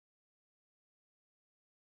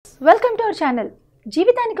Welcome to our channel.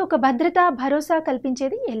 జీవితానికి ఒక భద్రత భరోసా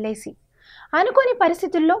కల్పించేది ఎల్ఐసి. అనుకోని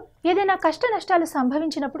పరిస్థితుల్లో ఏదైనా కష్ట నష్టాలు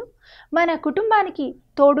సంభవించినప్పుడు మన కుటుంబానికి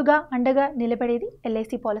తోడుగా అండగా నిలబడేది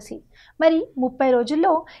ఎల్ఐసి పాలసీ. మరి 30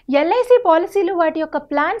 రోజుల్లో ఎల్ఐసి పాలసీలు వాటి యొక్క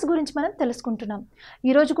ప్లాన్స్ గురించి మనం తెలుసుకుంటున్నాం.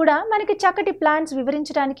 ఈరోజు కూడా మనకి చక్కటి ప్లాన్స్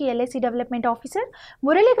వివరించడానికి ఎల్ఐసి డెవలప్మెంట్ ఆఫీసర్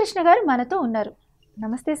మురళీకృష్ణ గారు మనతో ఉన్నారు.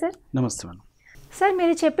 నమస్తే సార్. నమస్తే మేడం. సార్,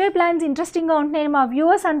 మీరు చెప్పే ప్లాన్స్ ఇంట్రెస్టింగ్గా ఉంటున్నాయి. మా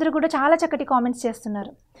వ్యూవర్స్ అందరూ కూడా చాలా చక్కటి కామెంట్స్ చేస్తున్నారు.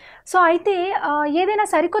 సో అయితే ఏదైనా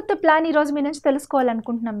సరికొత్త ప్లాన్ ఈరోజు మీ నుంచి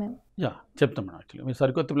తెలుసుకోవాలనుకుంటున్నాం మేము. చెప్తాం మేడం. యాక్చువల్లీ మీరు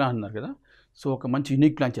సరికొత్త ప్లాన్ అన్నారు కదా, సో ఒక మంచి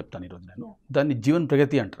యూనిక్ ప్లాన్ చెప్తాను ఈరోజు నేను. దాన్ని జీవన్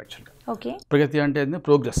ప్రగతి అంటారు యాక్చువల్గా. ఓకే. ప్రగతి అంటే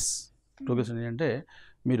ప్రోగ్రెస్ ఏంటంటే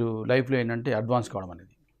మీరు లైఫ్లో ఏంటంటే అడ్వాన్స్ కావడం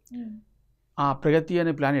అనేది. ఆ ప్రగతి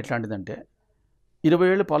అనే ప్లాన్ ఎట్లాంటిదంటే 20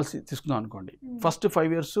 ఏళ్ళ పాలసీ తీసుకుందాం అనుకోండి. ఫస్ట్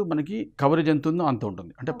 5 years మనకి కవరేజ్ ఎంత ఉందో అంత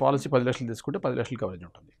ఉంటుంది. అంటే పాలసీ 10 లక్షలు తీసుకుంటే 10 లక్షలు కవరేజ్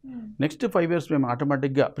ఉంటుంది. నెక్స్ట్ 5 years మేము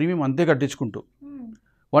ఆటోమేటిక్గా ప్రీమియం అంతే కట్టించుకుంటూ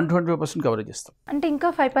 125% కవరేజ్ ఇస్తాం. అంటే ఇంకా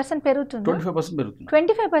 5% పెరుగుతుంది. 25% పెరుగుతుంది.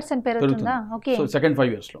 25% పెరుగుతుందా? ఓకే. సో సెకండ్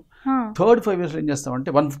 5 yearsలో థర్డ్ 5 yearsలో ఏం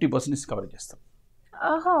చేస్తామంటే 150% కవరేజ్ చేస్తాం.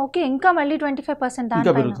 ఓకే. ఇంకా మళ్ళీ 25%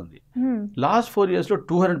 ఇంకా పెరుగుతుంది. లాస్ట్ 4 yearsలో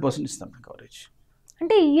 200% ఇస్తాం కవరేజ్.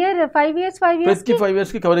 అంటే ఇయర్ 5 years ప్రతి 5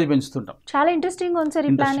 yearsకి కవరేజ్ పెంచుతుంటాం. చాలా ఇంట్రెస్టింగ్ ఉంది సార్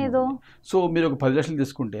ఈ ప్లాన్ ఏదో. సో మీరు ఒక 10 లక్షలు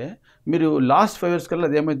తీసుకుంటే మీరు లాస్ట్ 5 years కల్లా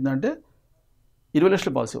అది ఏమవుతుందంటే 20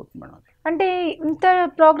 లక్షల పాలసీ అవుతుంది మేడం. అది అంటే ఇంత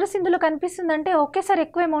ప్రోగ్రెస్ ఇందులో కనిపిస్తుంది. అంటే ఒకేసారి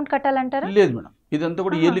ఎక్కువ అమౌంట్ కట్టాలంటారా? లేదు మేడం, ఇదంతా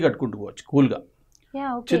కూడా ఇయర్లీ కట్టుకుంటూ పోవచ్చు కూల్గా.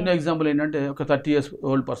 చిన్న ఎగ్జాంపుల్ ఏంటంటే ఒక 30 years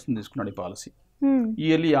ఓల్డ్ పర్సన్ తీసుకున్నాడు ఈ పాలసీ.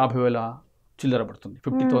 ఇయర్లీ 50,000 చిల్లర పడుతుంది.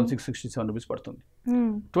 50,667 రూపీస్ పడుతుంది.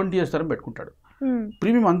 20 years తరం పెట్టుకుంటాడు.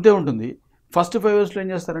 ప్రీమియం అంతే ఉంటుంది. ఫస్ట్ 5 yearsలో ఏం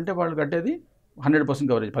చేస్తారంటే వాళ్ళు కట్టేది 100%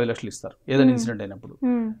 కవరేజ్ 10 లక్షలు ఇస్తారు ఏదైనా ఇన్సిడెంట్ అయినప్పుడు.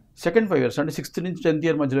 సెకండ్ 5 years అంటే 6th నుంచి 10th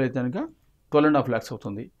year మధ్యలో అయితే కనుక 12.5 lakhs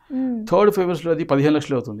అవుతుంది. థర్డ్ 5 yearsలో అది 15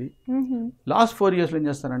 లక్షలు అవుతుంది. లాస్ట్ 4 yearsలో ఏం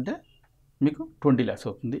చేస్తారంటే మీకు 20 lakhs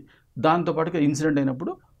అవుతుంది. దాంతోపాటుగా ఇన్సిడెంట్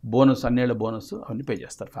అయినప్పుడు బోనస్, అన్నేళ్ల బోనస్ అవన్నీ పే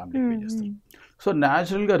చేస్తారు, ఫ్యామిలీ పే చేస్తారు. సో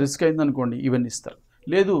న్యాచురల్గా రిస్క్ అయిందనుకోండి ఇవన్నీ ఇస్తారు.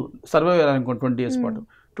 లేదు సర్వైవ్ అయ్యారనుకోండి 20 years పాటు.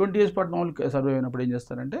 20 years పాటు మామూలుగా సర్వైవ్ అయినప్పుడు ఏం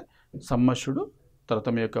చేస్తారంటే సమ్మష్యుడు తర్వాత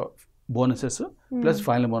మీ యొక్క బోనసెస్ ప్లస్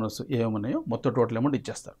ఫైనల్ బోనస్ ఏమన్నాయో మొత్తం టోటల్ అమౌంట్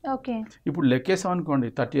ఇచ్చేస్తారు. ఇప్పుడు లెక్కేసాం అనుకోండి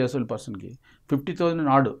 30 years old పర్సన్కి 50,000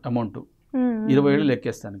 ఆడ్ అమౌంట్ 20 ఏళ్ళు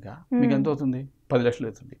లెక్కేస్తానుక మీకు ఎంత అవుతుంది? 10 లక్షలు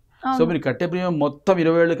అవుతుంది. సో మీరు కట్టే ప్రీమియం మొత్తం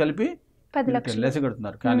 20 ఏళ్ళు కలిపి 10 లక్షలు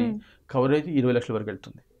కడుతున్నారు, కానీ కవరేజ్ 20 లక్షల వరకు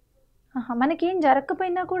వెళ్తుంది. మనకి ఏం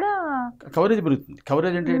జరగకపోయినా కూడా కవరేజ్ పెరుగుతుంది.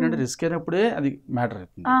 కవరేజ్ అంటే ఏంటంటే రిస్క్ అయినప్పుడే అది మ్యాటర్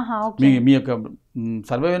అవుతుంది. మీ యొక్క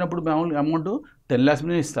సర్వైవ్ అయినప్పుడు మామూలు అమౌంట్ 10 lakhs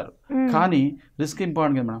ఇస్తారు, కానీ రిస్క్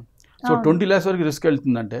ఇంపార్టెంట్ కదా మేడం. సో 20 lakhs వరకు రిస్క్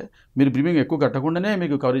వెళ్తుందంటే మీరు ప్రీమియం ఎక్కువ కట్టకుండానే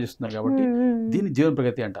మీకు కవరేజ్ ఇస్తున్నారు కాబట్టి దీన్ని జీవన్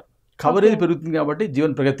ప్రగతి అంటారు. కవరేజ్ పెరుగుతుంది కాబట్టి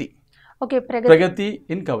జీవన్ ప్రగతి. ప్రగతి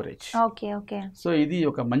ఇన్ కవరేజ్. సో ఇది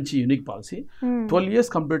ఒక మంచి యూనిక్ పాలసీ. 12 years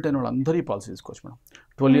కంప్లీట్ అయిన వాళ్ళు అందరూ ఈ పాలసీ తీసుకోవచ్చు మేడం.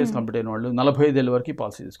 12 years కంప్లీట్ అయిన వాళ్ళు 45 ఏళ్ళ వరకు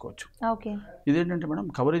పాలసీ తీసుకోవచ్చు. ఇదేంటంటే మేడం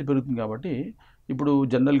కవరేజ్ పెరుగుతుంది కాబట్టి ఇప్పుడు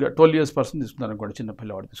జనరల్గా 12 years పర్సన్ తీసుకున్నారు అనుకోండి, చిన్న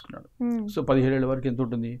పిల్లవాడు తీసుకున్నాడు. సో 17 ఏళ్ళ వరకు ఎంత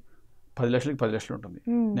ఉంటుంది? 10 లక్షలకి 10 లక్షలు ఉంటుంది.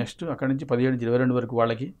 నెక్స్ట్ అక్కడ నుంచి 17 నుంచి 22 వరకు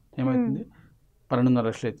వాళ్ళకి ఏమవుతుంది? 12.5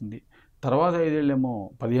 లక్షలు అవుతుంది. తర్వాత 5 ఏళ్ళు ఏమో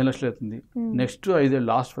 15 లక్షలు అవుతుంది. నెక్స్ట్ 5 ఏళ్ళు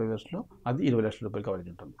లాస్ట్ 5 yearsలో అది 20 లక్షల రూపాయలు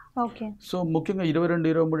కవరేజ్ ఉంటుంది. సో ముఖ్యంగా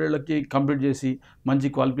 22, 23 ఏళ్ళకి కంప్లీట్ చేసి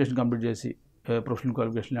మంచి క్వాలిఫికేషన్ కంప్లీట్ చేసి ప్రొఫెషనల్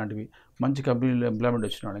క్వాలిఫికేషన్ లాంటివి మంచి కంపెనీలో ఎంప్లాయ్మెంట్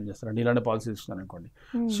వచ్చిన వాళ్ళు ఏం చేస్తారు? ఇలాంటి పాలసీ తీసుకున్నారు అనుకోండి.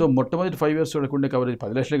 సో మొట్టమొదటి 5 years ఉండే కవరేజ్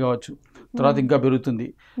 10 లక్షలే కావచ్చు, తర్వాత ఇంకా పెరుగుతుంది.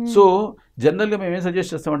 సో జనరల్గా మేము ఏం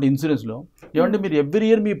సజెస్ట్ చేస్తామంటే ఇన్సూరెన్స్లో ఏమంటే మీరు ఎవ్రీ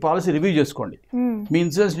ఇయర్ మీ పాలసీ రివ్యూ చేసుకోండి. మీ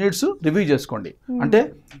ఇన్సూరెన్స్ నీడ్స్ రివ్యూ చేసుకోండి. అంటే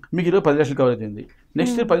మీకు 10 లక్షలు కవరేజ్ ఉంది,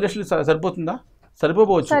 నెక్స్ట్ ఇయర్ 10 లక్షలు సరిపోతుందా?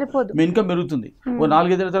 సరిపోవచ్చు. మీ ఇన్కమ్ పెరుగుతుంది. ఓ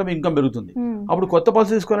 4-5 ఏళ్ళ తర్వాత మీ ఇన్కమ్ పెరుగుతుంది. అప్పుడు కొత్త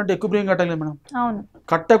పాలసీ తీసుకోవాలంటే ఎక్కువ ప్రీమియం కట్టాలి మేడం.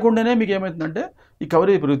 కట్టకుండానే మీకు ఏమవుతుందంటే ఈ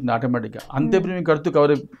కవరేజ్ పెరుగుతుంది ఆటోమేటిక్గా. అంతే ప్రీమియం కడుతూ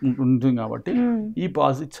కవరేజ్ ఉంటుంది కాబట్టి ఈ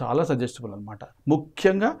పాలసీ చాలా సజెస్టబుల్ అనమాట.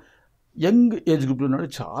 ముఖ్యంగా యంగ్ ఏజ్ గ్రూప్లో ఉన్నాడు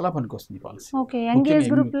చాలా పనికి వస్తుంది ఈ పాలసీ.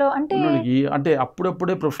 అంటే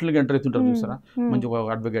అప్పుడప్పుడే ప్రొఫెషనల్గా ఎంటర్ అవుతుంటారు చూసారా, మంచి ఒక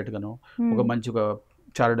అడ్వకేట్ గాను, ఒక మంచి ఒక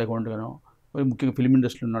చార్టెడ్ అకౌంట్ గాను, ముఖ్యంగా ఫిల్మ్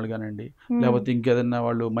ఇండస్ట్రీలో ఉన్నాడు కానివ్వండి, లేకపోతే ఇంకేదన్నా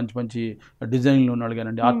వాళ్ళు మంచి మంచి డిజైనింగ్లో ఉన్నాడు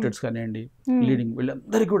కానివ్వండి, ఆర్టిస్ట్స్ కానివ్వండి, లీడింగ్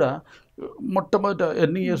వీళ్ళందరికీ కూడా మొట్టమొదట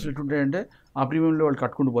ఎన్ని ఇయర్స్ ఎట్లుంటాయంటే ఆ ప్రీమియంలో వాళ్ళు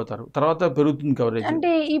కట్టుకుంటూ పోతారు. తర్వాత పెరుగుతుంది కవరేజ్.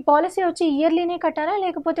 అంటే ఈ పాలసీ వచ్చి ఇయర్లీనే కట్టాలా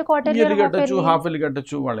లేకపోతే ఇయర్లీ కట్టచ్చు, హాఫ్ ఇయర్లీ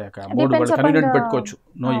కట్టచ్చు, వాళ్ళ యొక్క అమౌంట్ వాళ్ళు కన్వీనియంట్ పెట్టుకోవచ్చు,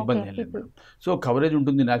 నో ఇబ్బంది ఏం లేదు. సో కవరేజ్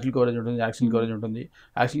ఉంటుంది, నేషనల్ కవరేజ్ ఉంటుంది, యాక్సిడెంట్ కవరేజ్ ఉంటుంది.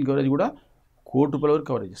 యాక్సిడెంట్ కవరేజ్ కూడా ₹1,00,00,000 వరకు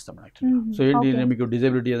కవరేజ్ ఇస్తాం యాక్చువల్లీ. సో ఏంటి మీకు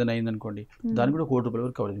డిజబిలిటీ ఏదైనా అయిందనుకోండి దానికి కూడా ₹1,00,00,000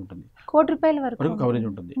 వరకు కవరేజ్ ఉంటుంది. ₹1,00,00,000 వరకు కవరేజ్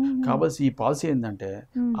ఉంటుంది. కాబట్టి ఈ పాలసీ ఏంటంటే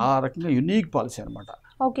ఆ రకంగా యునీక్ పాలసీ అనమాట.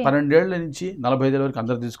 12 ఏళ్ల నుంచి 45 ఏళ్ళ వరకు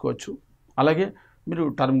అందరు తీసుకోవచ్చు. అలాగే మీరు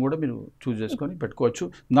టర్మ్ కూడా మీరు చూస్ చేసుకొని పెట్టుకోవచ్చు.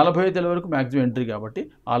 45 ఏళ్ళ వరకు మ్యాక్సిమం ఎంట్రీ కాబట్టి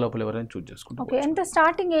ఆ లోపల ఎవరైనా చూస్ చేసుకుంటారు. ఎంత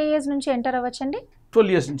స్టార్టింగ్ ఏ ఏజ్ నుంచి ఎంటర్ అవ్వచ్చండి? 12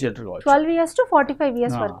 years నుంచి ఎంటర్ కావచ్చు. 12 years to 45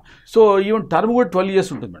 years వరకు. సో ఈవెన్ టర్మ్ కూడా 12 years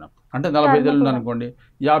ఉంటుంది మేడం. అంటే 45 ఏళ్ళు అనుకోండి,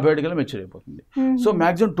 57 కల్లా మెచ్యూర్ అయిపోతుంది. సో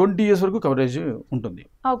మాక్సిమం 20 years వరకు కవరేజ్ ఉంటుంది.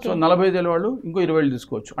 సో 45 ఏళ్ళ వాళ్ళు ఇంకో 20 ఏళ్ళు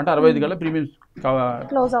తీసుకోవచ్చు. అంటే 65 కల్లా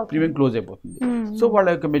ప్రీమియం క్లోజ్ అయిపోతుంది. సో వాళ్ళ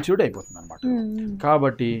యొక్క మెచ్యూరిటీ అయిపోతుంది అనమాట.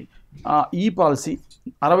 కాబట్టి ఈ పాలసీ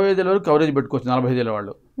 65 ఏళ్ళ వరకు కవరేజ్ పెట్టుకోవచ్చు 45 ఏళ్ళ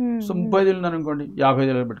వాళ్ళు. సో 35 ఏళ్ళు అనుకోండి 55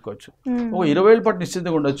 ఏళ్ళు పెట్టుకోవచ్చు. ఒక 20 ఏళ్ళ పాటు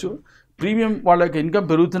నిశ్చింతగా ఉండొచ్చు. ప్రీమియం వాళ్ళ యొక్క ఇన్కమ్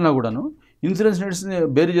పెరుగుతున్నా కూడాను ఇన్సూరెన్స్ రేట్స్ని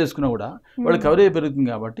బేరీ చేసుకున్నా కూడా వాళ్ళ కవరేజ్ పెరుగుతుంది.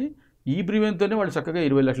 కాబట్టి ఈ ప్రీమియంతోనే వాళ్ళు చక్కగా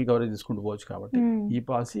 20 లక్షల కవరేజ్ తీసుకుంటూ పోవచ్చు. కాబట్టి ఈ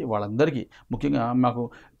పాలసీ వాళ్ళందరికీ, ముఖ్యంగా మాకు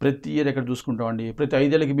ప్రతి ఇయర్ ఎక్కడ చూసుకుంటామండి, ప్రతి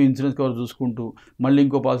 5 ఏళ్ళకి మీ ఇన్సూరెన్స్ కవర్ చూసుకుంటూ మళ్ళీ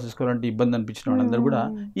ఇంకో పాలసీ తీసుకోవాలంటే ఇబ్బంది అనిపించిన వాళ్ళందరూ కూడా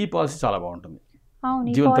ఈ పాలసీ చాలా బాగుంటుంది.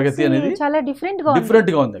 జీవన్ ప్రగతి అనేది చాలా డిఫరెంట్ గా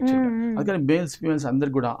ఉంది యాక్చువల్లీ. అందుకని మేల్స్ ఫీమేల్స్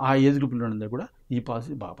అందరికి కూడా ఆ ఏజ్ గ్రూప్లో అందరూ కూడా ఈ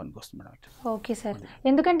పాలసీ బాగా పనికొస్తుంది మేడం. ఓకే సార్,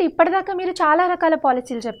 ఎందుకంటే ఇప్పటిదాకా మీరు చాలా రకాల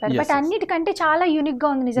పాలసీలు చెప్పారు, బట్ అన్నిటికంటే చాలా యూనిక్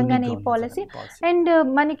గా ఉంది నిజంగానే ఈ పాలసీ. అండ్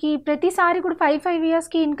మనకి ప్రతిసారి కూడా 5 years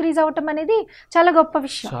కి ఇంక్రీజ్ అవటం అనేది చాలా గొప్ప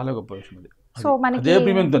విషయం. చాలా గొప్ప విషయం అది. సో మనకి అదే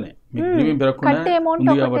ప్రీమియంతోనే ప్రీమియం పెరగకుండా అమౌంట్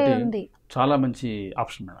ఒకటే ఉంది. చాలా మంచి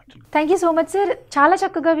option madam. Thank you so much sir, చాలా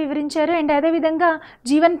చక్కగా వివరించారు. అండ్ అదేవిధంగా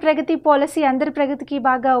జీవన్ ప్రగతి పాలసీ అందరి ప్రగతికి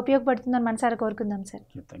బాగా ఉపయోగపడుతుందని మనసారా కోరుకుందాం సార్.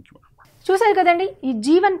 Thank you. చూసారు కదండి, ఈ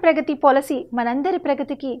జీవన్ ప్రగతి పాలసీ మనందరి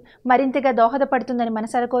ప్రగతికి మరింతగా దోహదపడుతుందని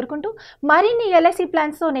మనసారా కోరుకుంటూ మరిన్ని ఎల్ఐసి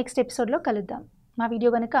ప్లాన్స్తో నెక్స్ట్ ఎపిసోడ్లో కలుద్దాం. మా వీడియో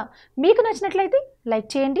కనుక మీకు నచ్చినట్లయితే లైక్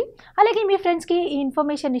చేయండి, అలాగే మీ ఫ్రెండ్స్కి ఈ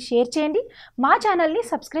ఇన్ఫర్మేషన్ని షేర్ చేయండి, మా ఛానల్ని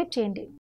సబ్స్క్రైబ్ చేయండి.